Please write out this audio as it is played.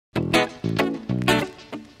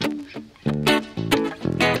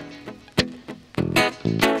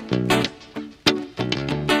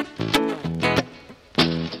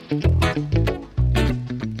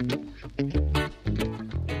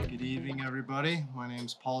Howdy, my name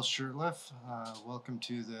is Paul Shirtliff. Welcome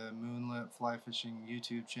to the Moonlit Fly Fishing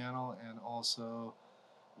YouTube channel and also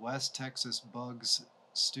West Texas Bugs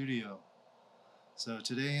Studio. So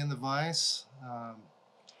today in the vise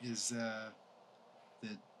is the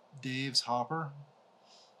Dave's Hopper,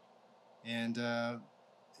 and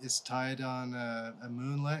it's tied on a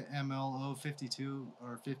Moonlit MLO 52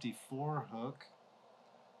 or 54 hook,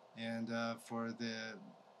 and for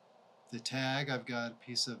the tag, I've got a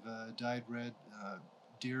piece of dyed red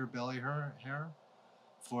deer belly hair.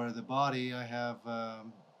 For the body, I have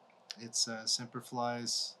it's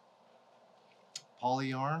Semperfli's poly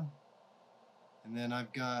yarn, and then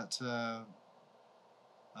I've got a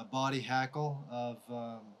body hackle of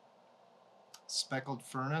speckled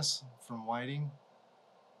furnace from Whiting,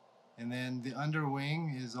 and then the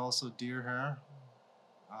underwing is also deer hair,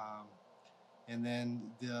 and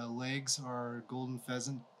then the legs are golden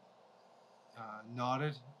pheasant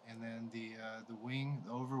knotted, and then the wing,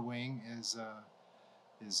 the over wing is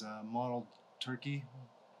mottled turkey.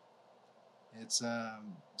 It's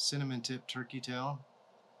cinnamon tip turkey tail,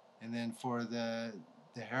 and then for the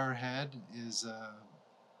hair head is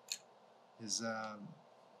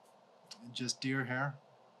just deer hair,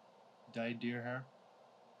 dyed deer hair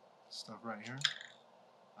stuff right here,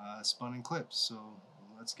 spun in clips. So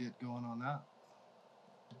let's get going on that.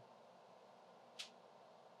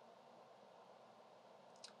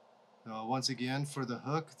 Once again, for the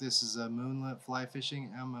hook, this is a Moonlit Fly Fishing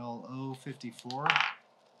MLO 54 right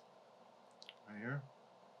here,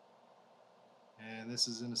 and this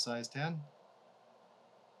is in a size 10.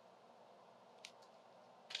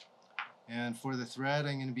 And for the thread,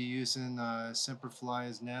 I'm going to be using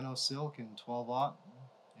Semperfli's Nano Silk in 12/0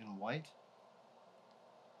 in white,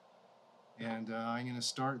 and I'm going to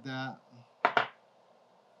start that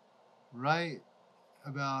right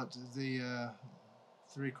about the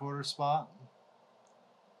 3/4 spot,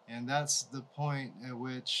 and that's the point at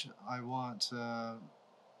which I want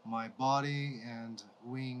my body and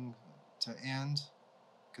wing to end,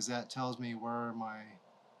 because that tells me where my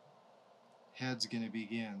head's going to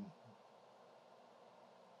begin.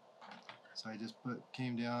 So I just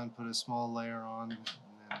came down, put a small layer on, and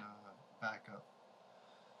then back up.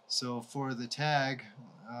 So for the tag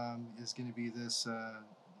is going to be this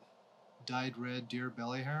dyed red deer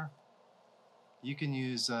belly hair. You can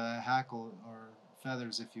use hackle or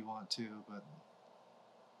feathers if you want to, but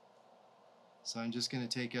so I'm just going to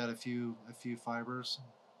take out a few fibers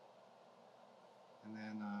and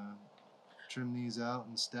then trim these out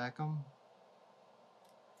and stack them.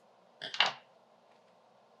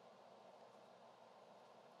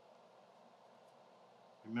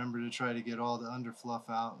 Remember to try to get all the underfluff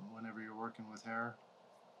out whenever you're working with hair,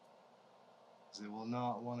 because it will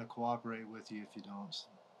not want to cooperate with you if you don't.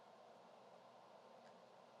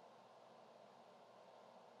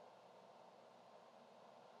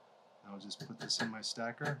 I'll just put this in my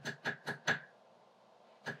stacker.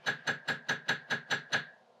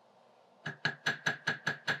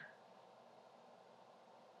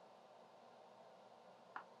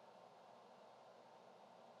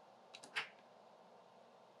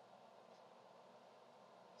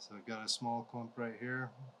 So I've got a small clump right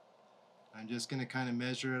here. I'm just going to kind of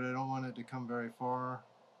measure it. I don't want it to come very far.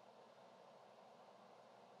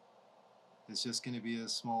 It's just going to be a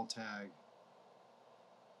small tag.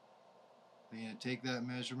 I'm going to take that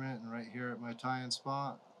measurement, and right here at my tie-in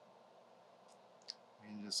spot,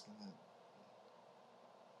 I'm just going to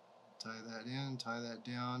tie that in, tie that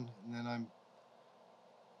down, and then I'm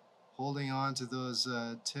holding on to those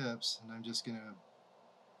tips, and I'm just going to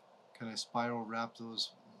kind of spiral wrap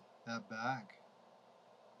that back,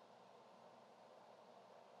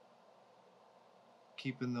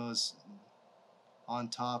 keeping those on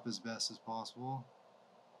top as best as possible.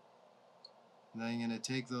 And then I'm going to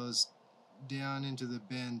take those down into the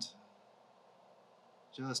bend,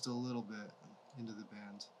 just a little bit into the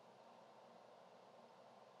bend,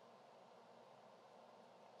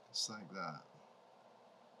 just like that.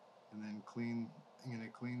 And then I'm going to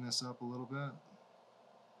clean this up a little bit.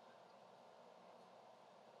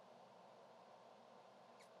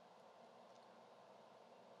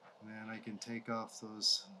 And then I can take off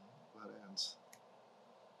those butt ends.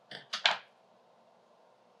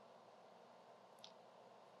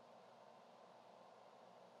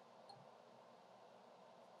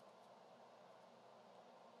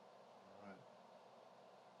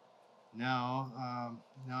 Now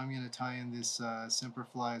I'm going to tie in this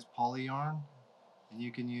Semperfli's poly yarn, and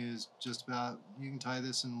you can use you can tie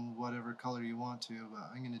this in whatever color you want to,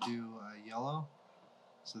 but I'm going to do yellow.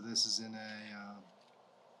 So this is in a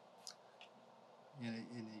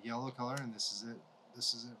yellow color, and this is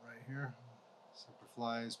it right here.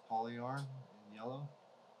 Semperfli's poly yarn in yellow.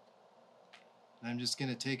 And I'm just going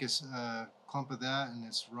to take a clump of that, and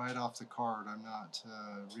it's right off the card. I'm not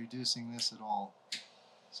reducing this at all.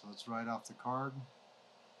 So it's right off the card.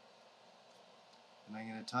 And I'm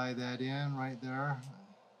going to tie that in right there.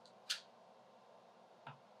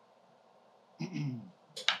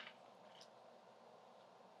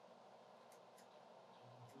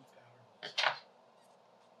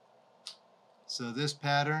 So this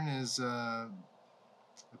pattern is a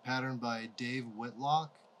pattern by Dave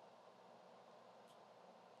Whitlock.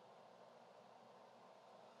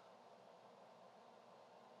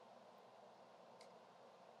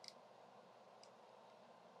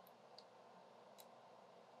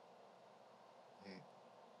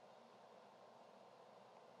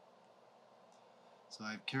 So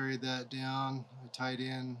I've carried that down, I tied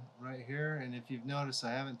in right here, and if you've noticed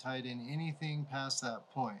I haven't tied in anything past that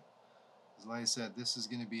point. Because like I said, this is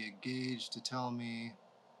going to be a gauge to tell me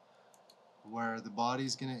where the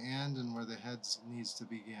body's going to end and where the head needs to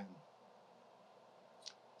begin.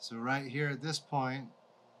 So right here at this point,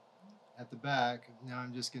 at the back, now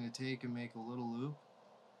I'm just going to take and make a little loop,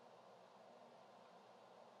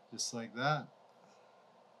 just like that,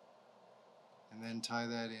 and then tie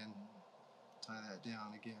that in, tie that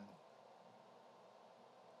down again.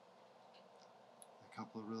 A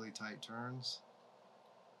couple of really tight turns.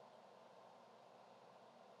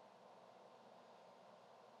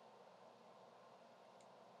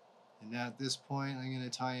 And at this point I'm going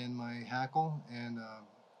to tie in my hackle, and the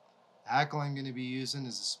hackle I'm going to be using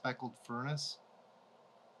is a speckled furnace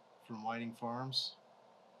from Whiting Farms.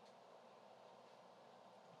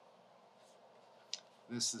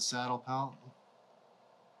 This is the saddle pelt.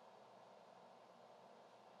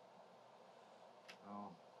 Oh.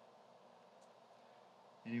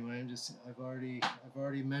 Anyway, I've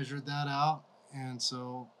already measured that out, and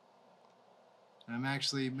so I'm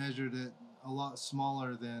actually measured it a lot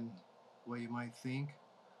smaller than what you might think.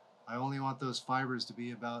 I only want those fibers to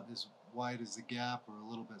be about as wide as the gap or a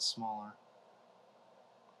little bit smaller.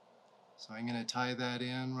 So I'm going to tie that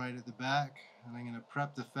in right at the back, and I'm going to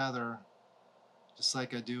prep the feather just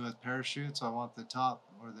like I do with parachutes. I want the top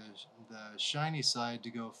or the shiny side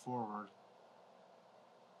to go forward.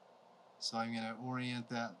 So I'm going to orient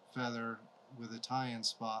that feather with a tie-in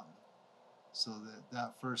spot so that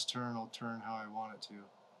that first turn will turn how I want it to.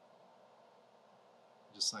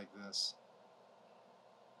 Just like this.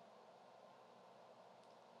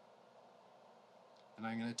 And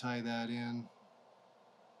I'm going to tie that in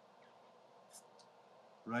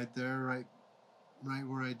right there, right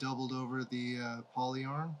where I doubled over the poly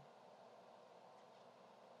yarn.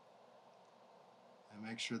 And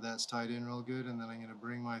make sure that's tied in real good, and then I'm going to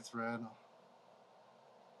bring my thread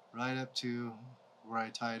right up to where I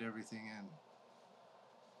tied everything in.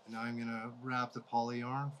 And now I'm going to wrap the poly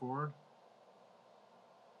yarn forward.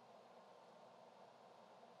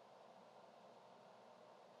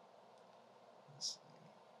 Let's see.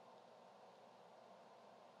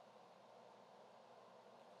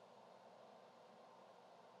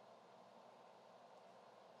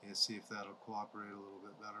 Yeah, see if that'll cooperate a little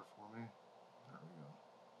bit better for me. There we go.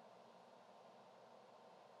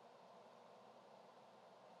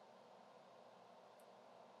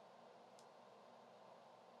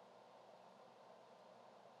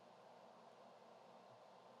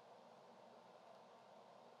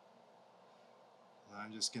 And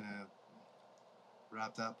I'm just going to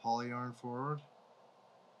wrap that poly yarn forward,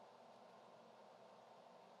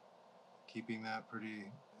 keeping that pretty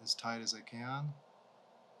as tight as I can.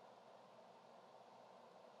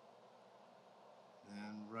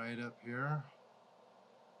 And right up here,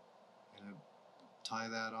 I'm going to tie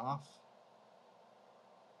that off.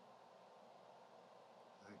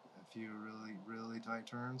 Like a few really tight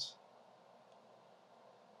turns.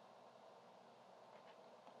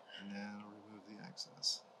 And then I'll remove the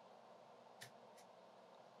excess.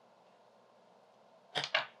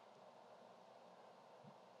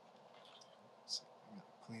 So I'm going to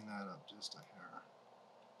clean that up just a hair.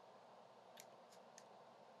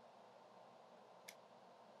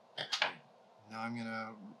 Now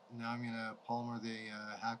I'm gonna palmer the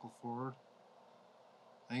hackle forward.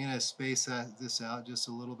 I'm gonna space this out just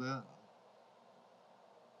a little bit.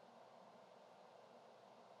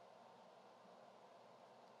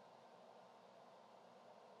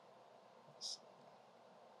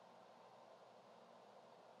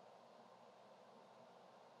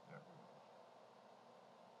 There we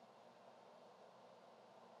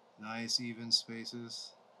go. Nice even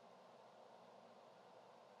spaces.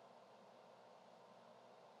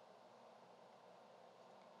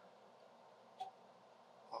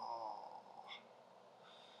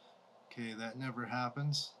 Okay, that never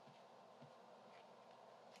happens.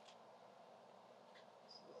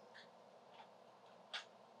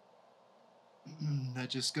 That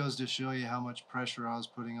just goes to show you how much pressure I was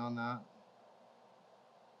putting on that.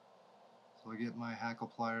 So I get my hackle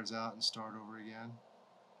pliers out and start over again.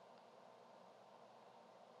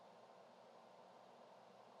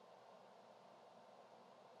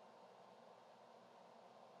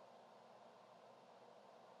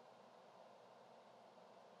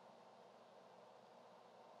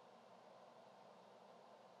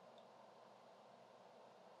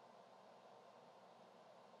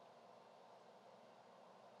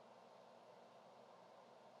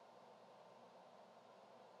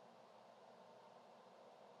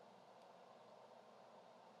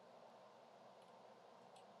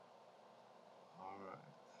 Alright,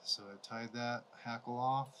 so I tied that hackle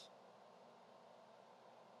off.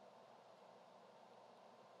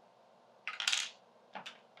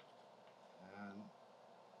 And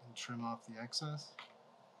trim off the excess.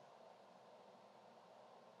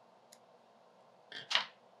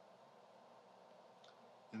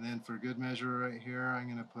 And then for good measure right here, I'm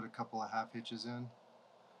going to put a couple of half hitches in.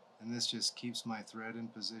 And this just keeps my thread in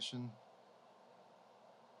position.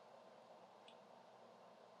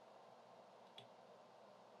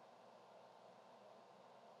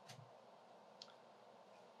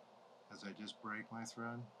 As I just break my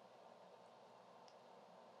thread.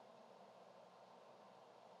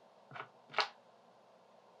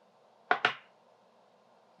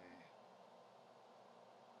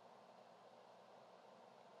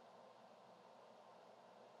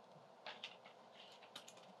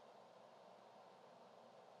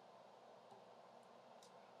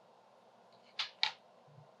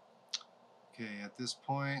 Okay, at this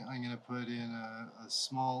point I'm going to put in a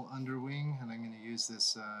small underwing, and I'm going to use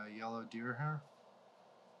this yellow deer hair.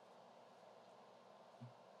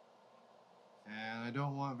 And I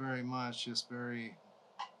don't want very much, just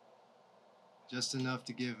enough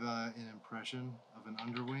to give an impression of an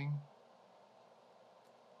underwing.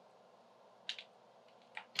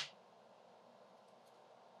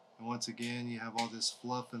 And once again, you have all this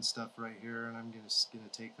fluff and stuff right here, and I'm just going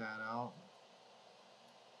to take that out.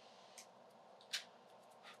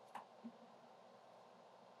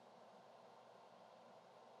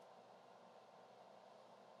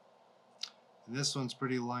 And this one's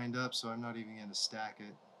pretty lined up, so I'm not even going to stack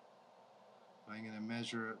it. I'm going to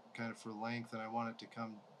measure it kind of for length, and I want it to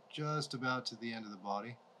come just about to the end of the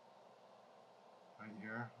body, right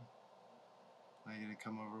here. I'm going to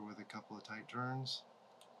come over with a couple of tight turns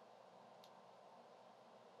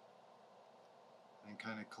and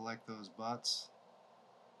kind of collect those butts.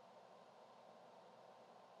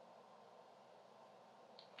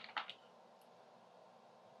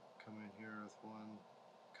 Come in here with one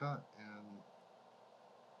cut and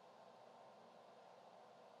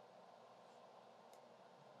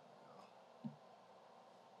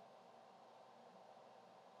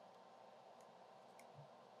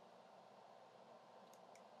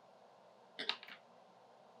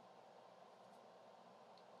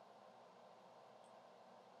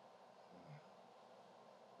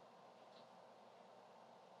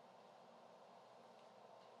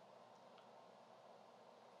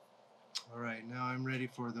Alright, now I'm ready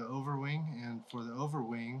for the overwing, and for the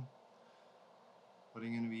overwing what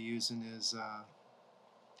I'm going to be using is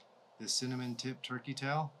this cinnamon tip turkey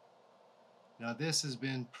tail. Now this has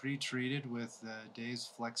been pre-treated with Dave's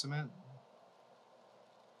Flexament.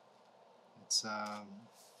 It's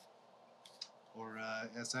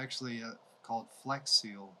it's actually called Flex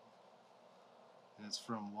Seal, and it's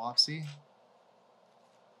from Wapsi.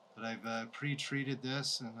 But I've pre-treated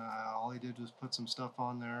this, and all I did was put some stuff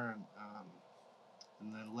on there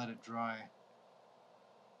and then let it dry.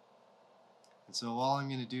 And so all I'm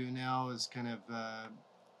going to do now is kind of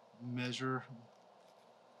measure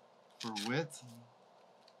for width.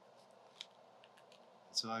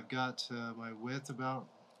 So I've got my width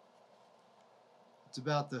it's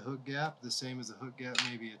about the hook gap, the same as the hook gap,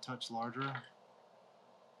 maybe a touch larger.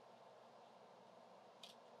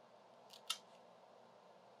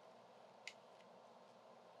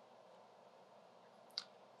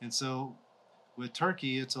 And so with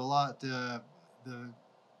turkey, it's a lot, the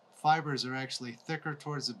fibers are actually thicker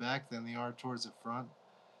towards the back than they are towards the front.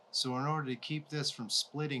 So in order to keep this from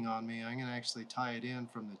splitting on me, I'm going to actually tie it in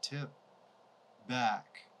from the tip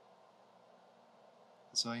back.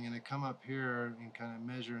 So I'm going to come up here and kind of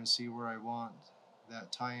measure and see where I want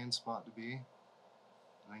that tie-in spot to be.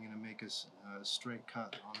 And I'm going to make a straight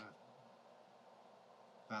cut on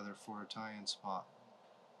the feather for a tie-in spot.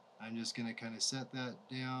 I'm just going to kind of set that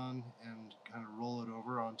down and kind of roll it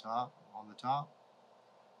over on the top.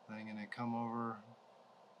 Then I'm going to come over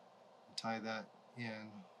and tie that in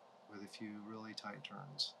with a few really tight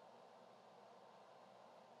turns.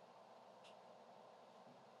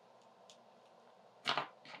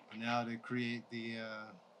 And now to create the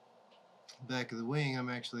back of the wing, I'm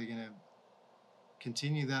actually going to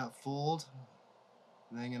continue that fold,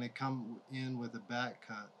 and then I'm going to come in with a back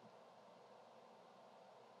cut.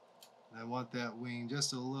 And I want that wing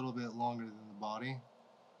just a little bit longer than the body.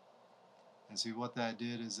 And see what that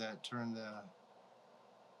did is that turned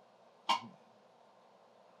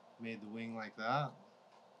made the wing like that.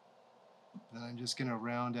 Then I'm just going to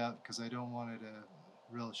round out, because I don't want it a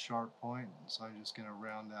real sharp point, so I'm just going to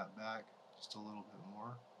round that back just a little bit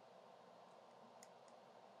more.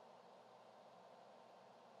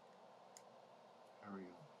 There we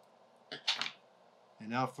go. And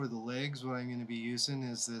now for the legs, what I'm going to be using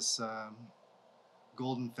is this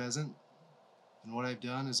golden pheasant. And what I've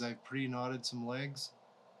done is I've pre-knotted some legs.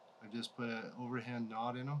 I've just put an overhand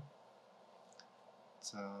knot in them.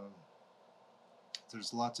 So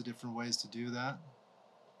there's lots of different ways to do that.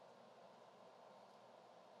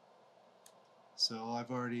 So I've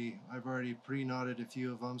already pre-knotted a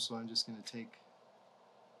few of them, so I'm just going to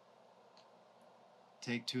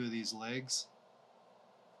take two of these legs,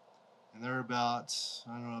 and they're about,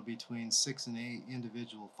 I don't know, between 6 and 8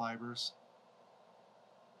 individual fibers.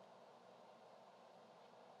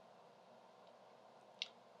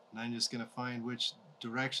 And I'm just going to find which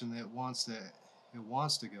direction that it wants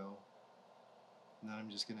to go, and then I'm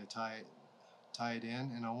just going to tie it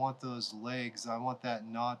in. And I want those legs, I want that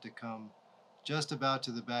knot to come just about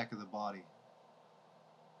to the back of the body,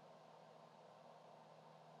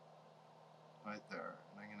 right there.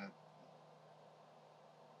 And I'm going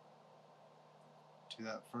to do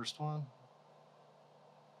that first one.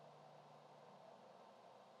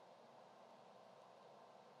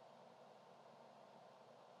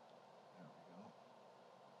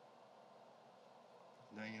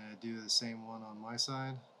 Now I'm going to do the same one on my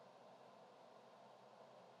side.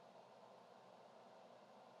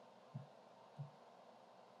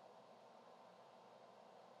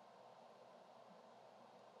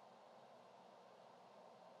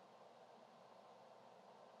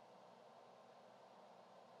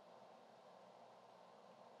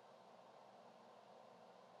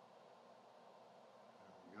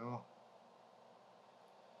 There we go.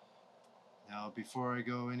 Now before I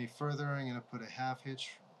go any further, I'm going to put a half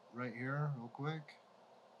hitch right here real quick.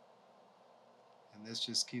 And this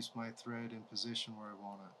just keeps my thread in position where I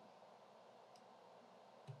want it.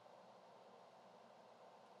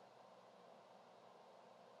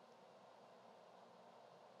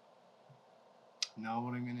 Now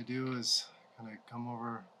what I'm going to do is kind of come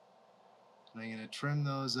over and I'm going to trim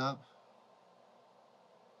those up.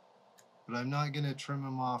 But I'm not going to trim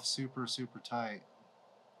them off super tight.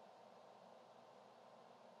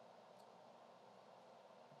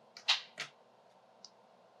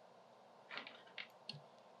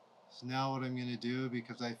 So now what I'm going to do,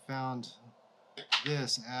 because I found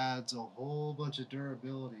this adds a whole bunch of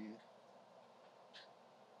durability,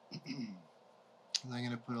 and I'm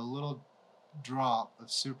going to put a little drop of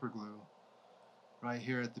super glue right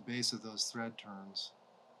here at the base of those thread turns,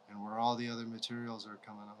 and where all the other materials are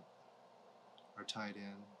coming up, are tied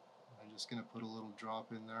in. I'm just going to put a little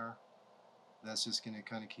drop in there. That's just going to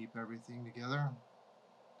kind of keep everything together.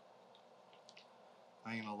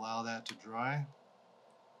 I'm going to allow that to dry.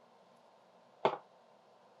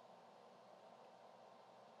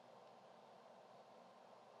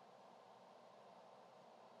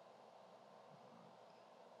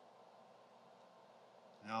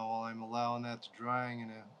 Now while I'm allowing that to dry, I'm going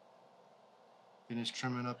to finish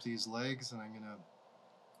trimming up these legs, and I'm going to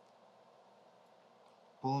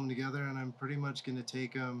pull them together, and I'm pretty much going to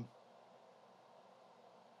take them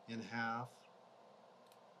in half.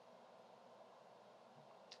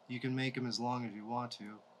 You can make them as long as you want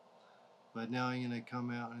to, but now I'm going to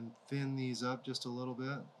come out and thin these up just a little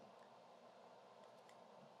bit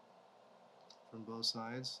from both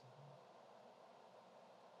sides.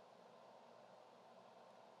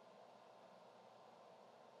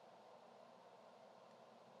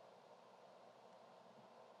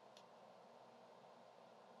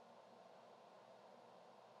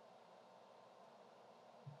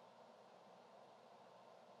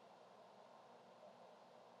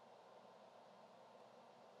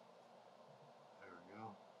 There we go.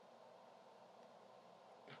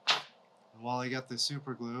 And while I got the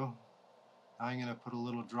super glue, I'm going to put a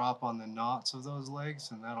little drop on the knots of those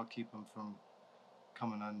legs, and that'll keep them from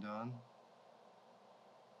coming undone.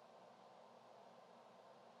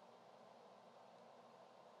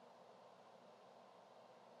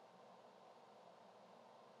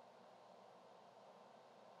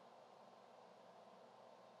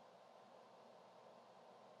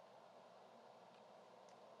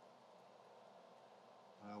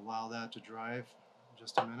 allow that to dry for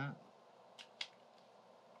just a minute.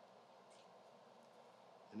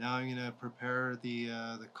 And now I'm going to prepare the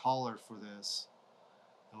collar for this.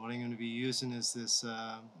 And what I'm going to be using is this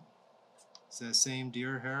it's that same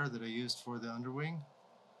deer hair that I used for the underwing.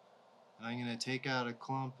 And I'm going to take out a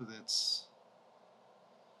clump that's,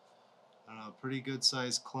 I don't know, a pretty good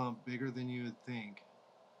sized clump, bigger than you would think,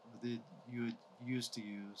 or that you would used to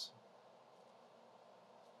use.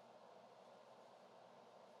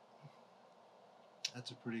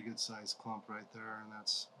 That's a pretty good sized clump right there, and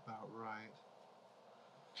that's about right.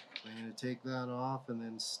 So I'm going to take that off and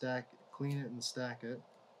then clean it and stack it.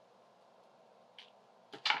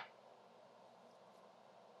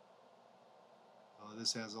 Oh,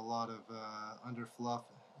 this has a lot of underfluff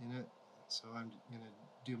in it, so I'm going to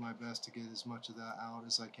do my best to get as much of that out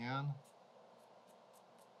as I can.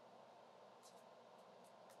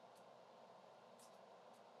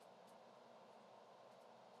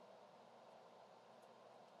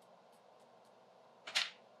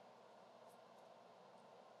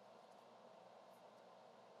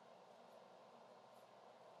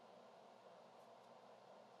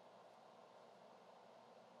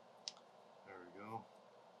 There we go.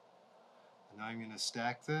 And now I'm going to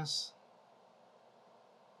stack this.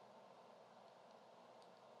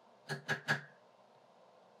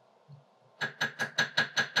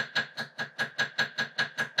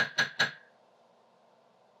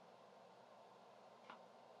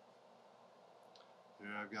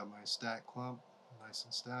 There, I've got my stack clump nice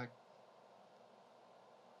and stacked.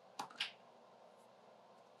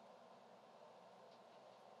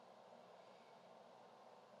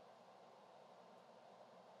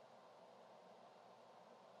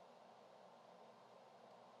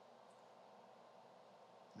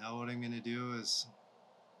 Now what I'm going to do is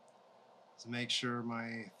make sure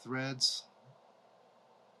my threads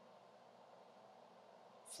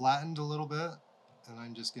flattened a little bit, and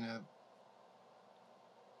I'm just going to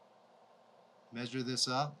measure this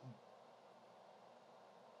up.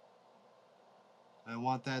 And I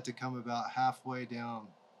want that to come about halfway down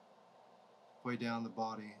the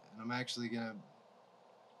body, and I'm actually going to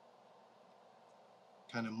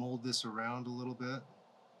kind of mold this around a little bit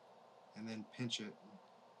and then pinch it.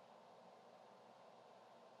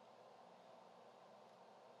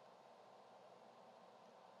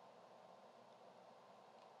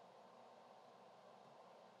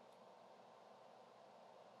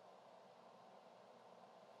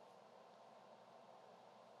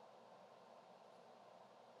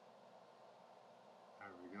 There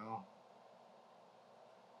we go.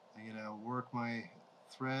 I'm going to work my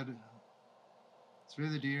thread through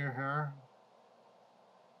the deer hair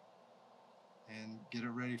and get it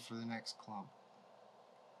ready for the next clump.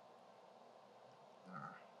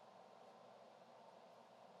 There.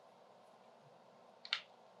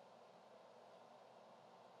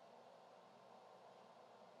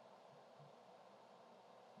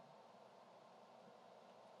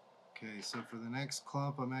 Okay, so for the next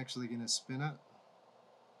clump, I'm actually going to spin it.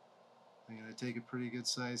 I'm going to take a pretty good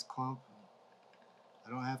sized clump. I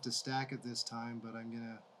don't have to stack it this time, but I'm going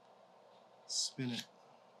to spin it.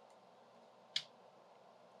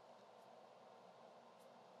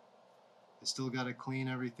 I still got to clean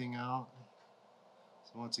everything out.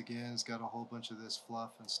 So once again, it's got a whole bunch of this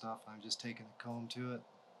fluff and stuff. I'm just taking a comb to it.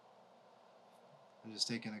 I'm just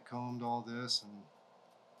taking a comb to all this and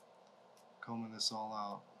combing this all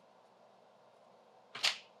out.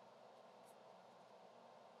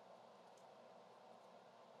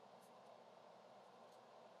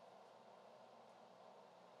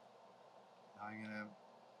 Now I'm going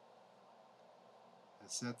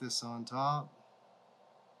to set this on top.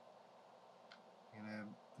 I'm going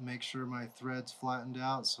to make sure my thread's flattened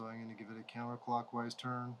out, so I'm going to give it a counterclockwise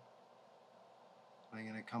turn. I'm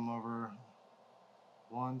going to come over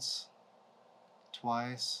once,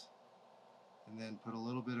 twice, and then put a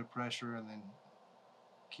little bit of pressure and then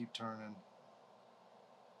keep turning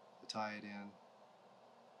to tie it in.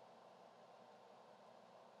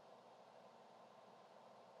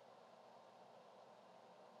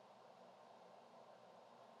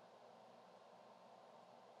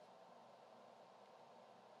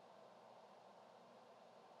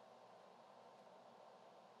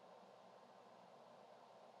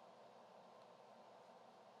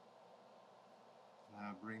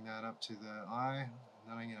 Now bring that up to the eye, and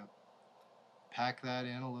then I'm going to pack that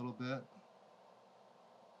in a little bit.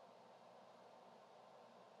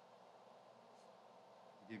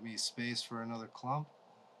 Give me space for another clump.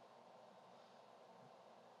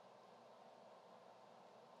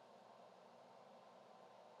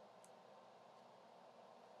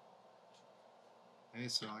 Okay,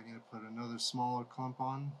 so I'm going to put another smaller clump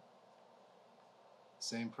on.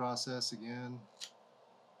 Same process again.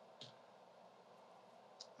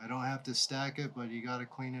 I don't have to stack it, but you got to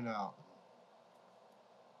clean it out.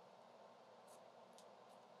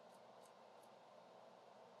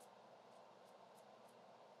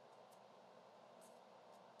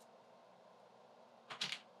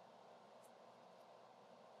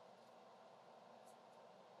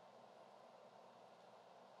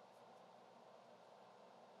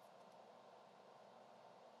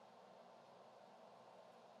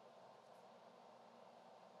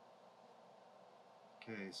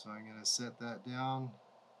 Okay, so I'm going to set that down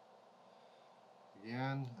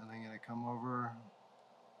again, and I'm going to come over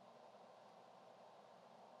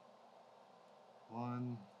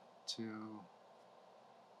 1, 2. I'm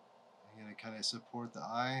going to kind of support the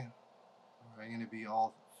eye. I'm going to be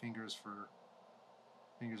all fingers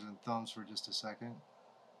and thumbs for just a second.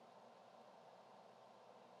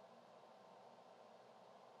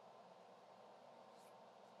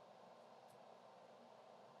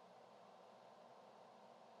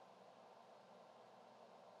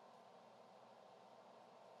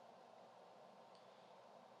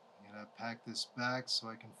 I'm going to pack this back so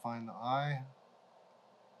I can find the eye.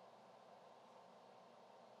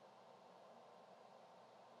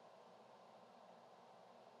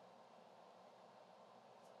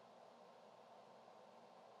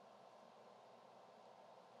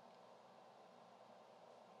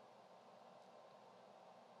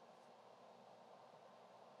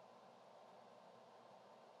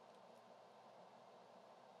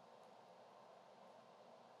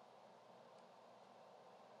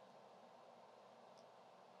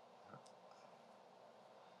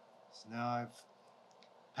 So now I've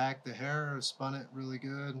packed the hair, spun it really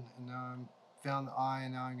good, and now I'm found the eye,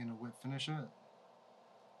 and now I'm going to whip finish it.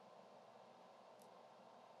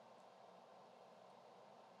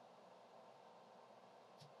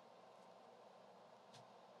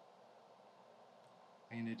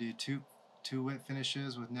 I'm going to do two whip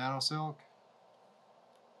finishes with nano silk.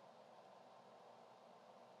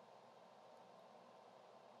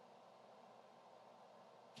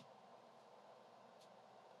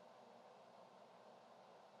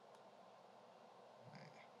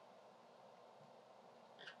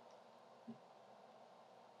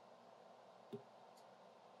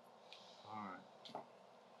 Alright,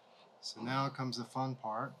 so now comes the fun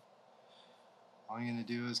part. All I'm going to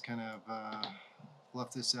do is kind of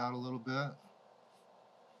fluff this out a little bit.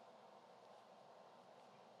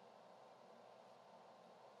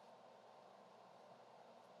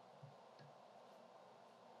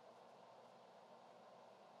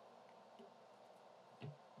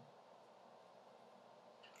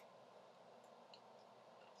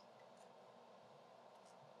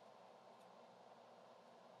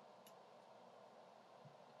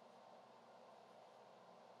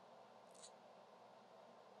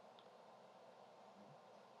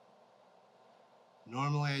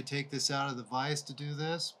 Normally I take this out of the vise to do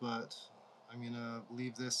this, but I'm going to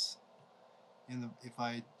leave this in the, if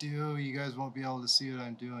I do, you guys won't be able to see what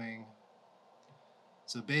I'm doing.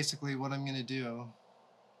 So basically what I'm going to do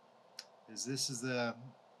is this is the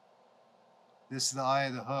eye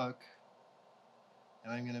of the hook,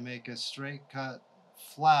 and I'm going to make a straight cut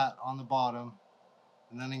flat on the bottom,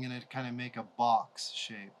 and then I'm going to kind of make a box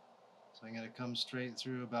shape. So I'm going to come straight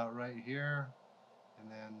through about right here, and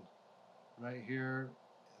then right here,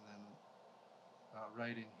 and then about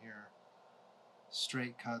right in here.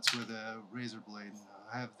 Straight cuts with a razor blade.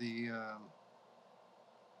 I have the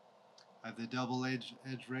double edge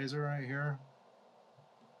razor right here.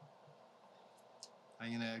 I'm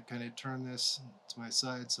going to kind of turn this to my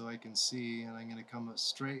side so I can see, and I'm going to come a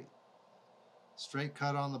straight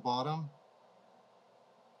cut on the bottom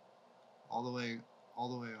all the way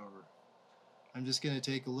over. I'm just going to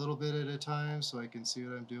take a little bit at a time so I can see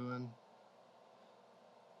what I'm doing.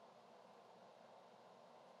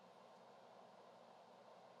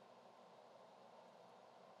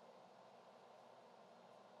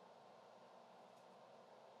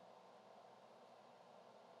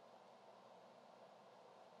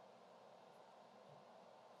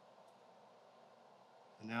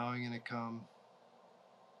 And now I'm going to come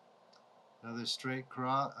another straight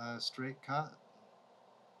cut.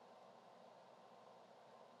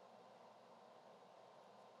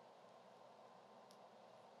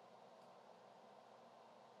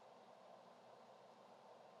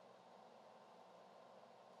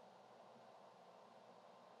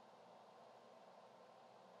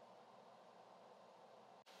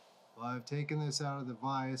 Well, I've taken this out of the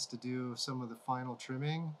vise to do some of the final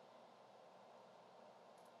trimming.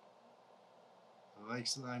 Like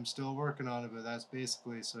I'm still working on it, but that's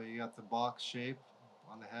basically, so you got the box shape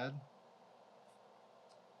on the head.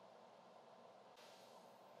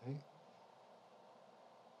 Okay.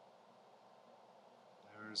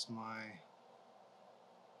 There's my,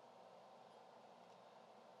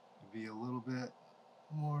 maybe a little bit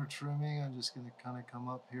more trimming. I'm just going to kind of come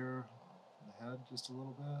up here on the head just a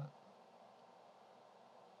little bit.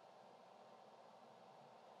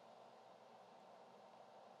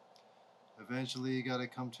 Eventually you got to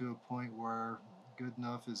come to a point where good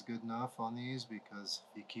enough is good enough on these, because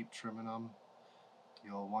if you keep trimming them,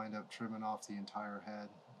 you'll wind up trimming off the entire head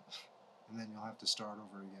and then you'll have to start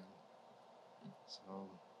over again. So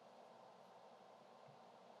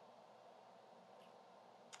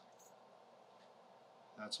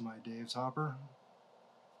that's my Dave's hopper.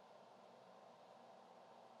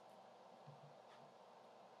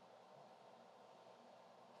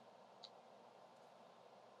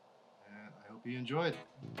 And I hope you enjoyed.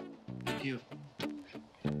 Thank you.